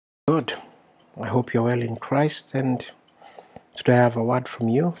Good. I hope you're well in Christ, and today I have a word from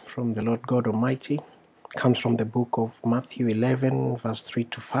you, from the Lord God Almighty. It comes from the book of Matthew 11, verse 3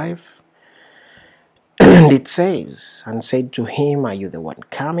 to 5. And it says, "And said to him, Are you the one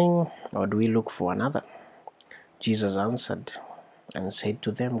coming, or do we look for another? Jesus answered and said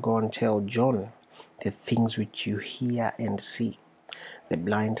to them, Go and tell John the things which you hear and see. The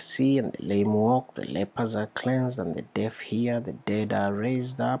blind see, and the lame walk, the lepers are cleansed, and the deaf hear, the dead are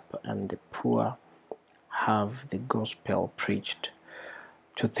raised up, and the poor have the gospel preached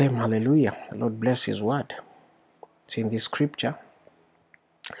to them." Hallelujah. The Lord bless His word. It's in this scripture.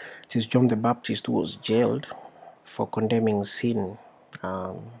 It is John the Baptist who was jailed for condemning sin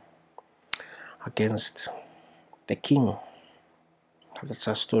against the king. That's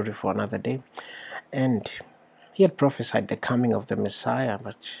a story for another day. And he had prophesied the coming of the Messiah,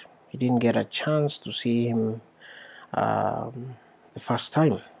 but he didn't get a chance to see him the first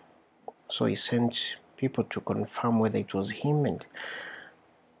time. So he sent people to confirm whether it was him, and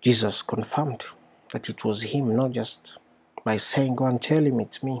Jesus confirmed that it was him, not just by saying, Go and tell him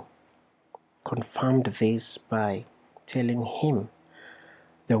it's me. Confirmed this by telling him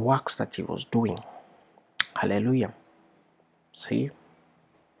the works that he was doing. Hallelujah. See?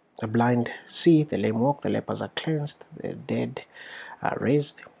 The blind see, the lame walk, the lepers are cleansed, the dead are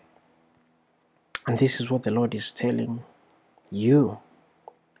raised. And this is what the Lord is telling you.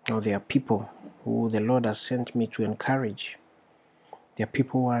 Now, there are people who the Lord has sent me to encourage. There are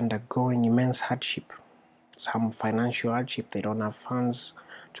people who are undergoing immense hardship. Some financial hardship. They don't have funds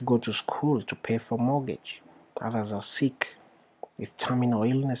to go to school, to pay for mortgage. Others are sick with terminal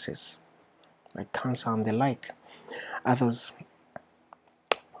illnesses like cancer and the like. Others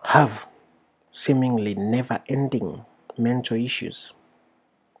have seemingly never-ending mental issues.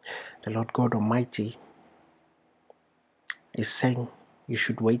 The Lord God Almighty is saying you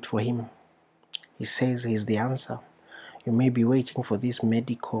should wait for Him. He says He's the answer. You may be waiting for this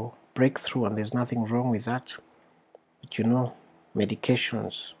medical breakthrough, and there's nothing wrong with that. But you know,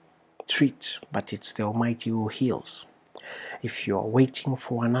 medications treat, but it's the Almighty who heals. If you're waiting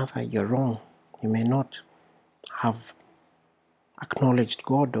for another, you're wrong. You may not have acknowledged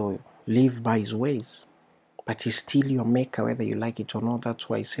God or live by His ways, but He's still your maker, whether you like it or not. That's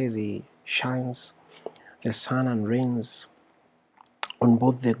why He says He shines the sun and rains on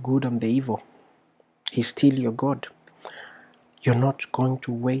both the good and the evil. He's still your God. You're not going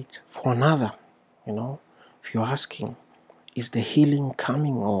to wait for another. If you're asking, is the healing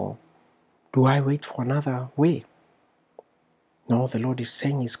coming, or do I wait for another way? No, the Lord is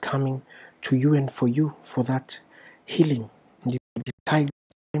saying He's coming to you and for you for that healing. And if you decide,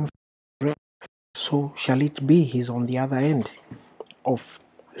 so shall it be. He's on the other end of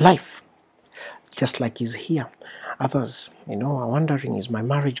life, just like He's here. Others, are wondering, is my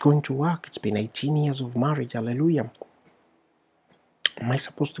marriage going to work? It's been 18 years of marriage. Hallelujah. Am I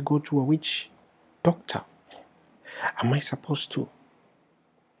supposed to go to a witch doctor? Am I supposed to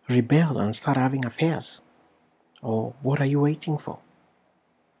rebel and start having affairs? Or what are you waiting for?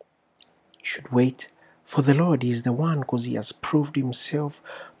 You should wait for the Lord. He is the one, because He has proved Himself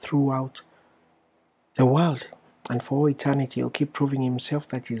throughout the world. And for all eternity, He'll keep proving Himself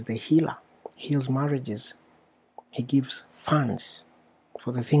that He's the healer. He heals marriages. He gives funds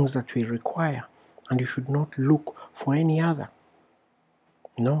for the things that we require. And you should not look for any other.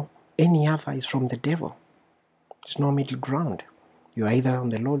 No, any other is from the devil. There's no middle ground. You're either on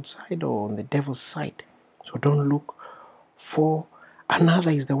the Lord's side or on the devil's side. So don't look for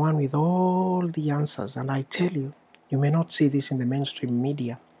another. Is the one with all the answers. And I tell you, you may not see this in the mainstream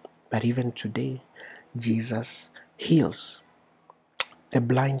media, but even today, Jesus heals. The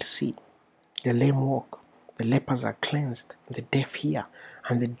blind see, the lame walk, the lepers are cleansed, the deaf hear,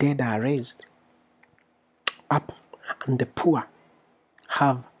 and the dead are raised up, and the poor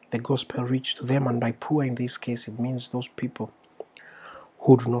have the gospel reached to them. And by poor in this case, it means those people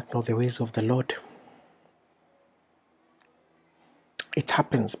who do not know the ways of the Lord. It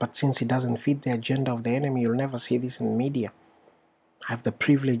happens, but since it doesn't fit the agenda of the enemy, you'll never see this in media. I have the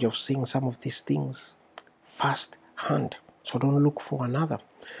privilege of seeing some of these things first hand. So don't look for another.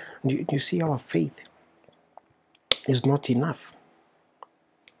 You see, our faith is not enough.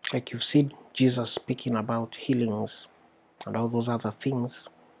 Like you've seen Jesus speaking about healings and all those other things.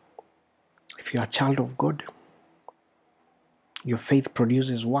 If you're a child of God, your faith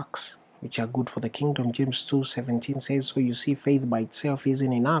produces works which are good for the kingdom. James 2:17 says, so you see, faith by itself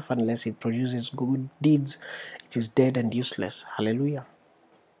isn't enough unless it produces good deeds. It is dead and useless. Hallelujah.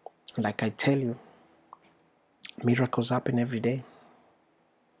 Like I tell you, miracles happen every day,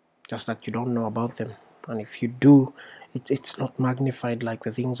 just that you don't know about them. And if you do, it's not magnified like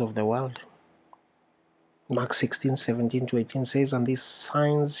the things of the world. Mark 16:17-18 says, "And these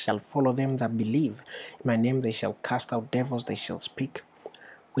signs shall follow them that believe. In my name they shall cast out devils, they shall speak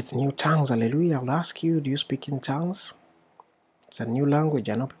with new tongues." Hallelujah. I'll ask you, do you speak in tongues? It's a new language.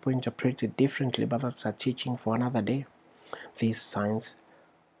 I know people interpret it differently, but that's a teaching for another day. These signs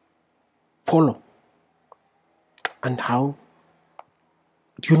follow. And how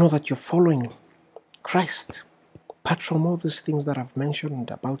do you know that you're following Christ? Apart from all these things that I've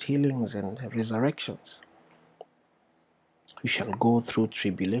mentioned about healings and resurrections, you shall go through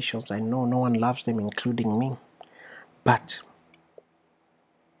tribulations. I know no one loves them, including me. But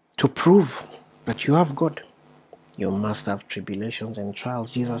to prove that you have God, you must have tribulations and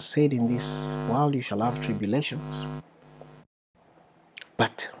trials. Jesus said, in this world you shall have tribulations,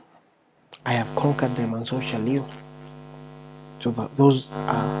 but I have conquered them, and so shall you. So those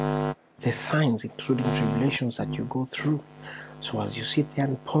are the signs, including tribulations, that you go through. So as you sit there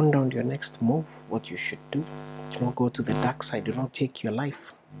and ponder on your next move, what you should do, do not go to the dark side. Do not take your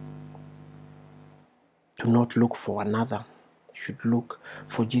life. Do not look for another. You should look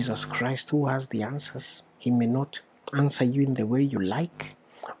for Jesus Christ, who has the answers. He may not answer you in the way you like,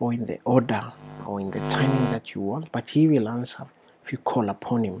 or in the order, or in the timing that you want, but He will answer if you call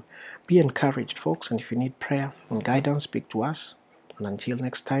upon Him. Be encouraged, folks, and if you need prayer and guidance, speak to us. And until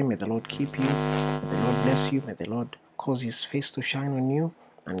next time, may the Lord keep you, may the Lord bless you, may the Lord cause His face to shine on you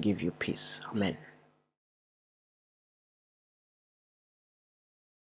and give you peace. Amen.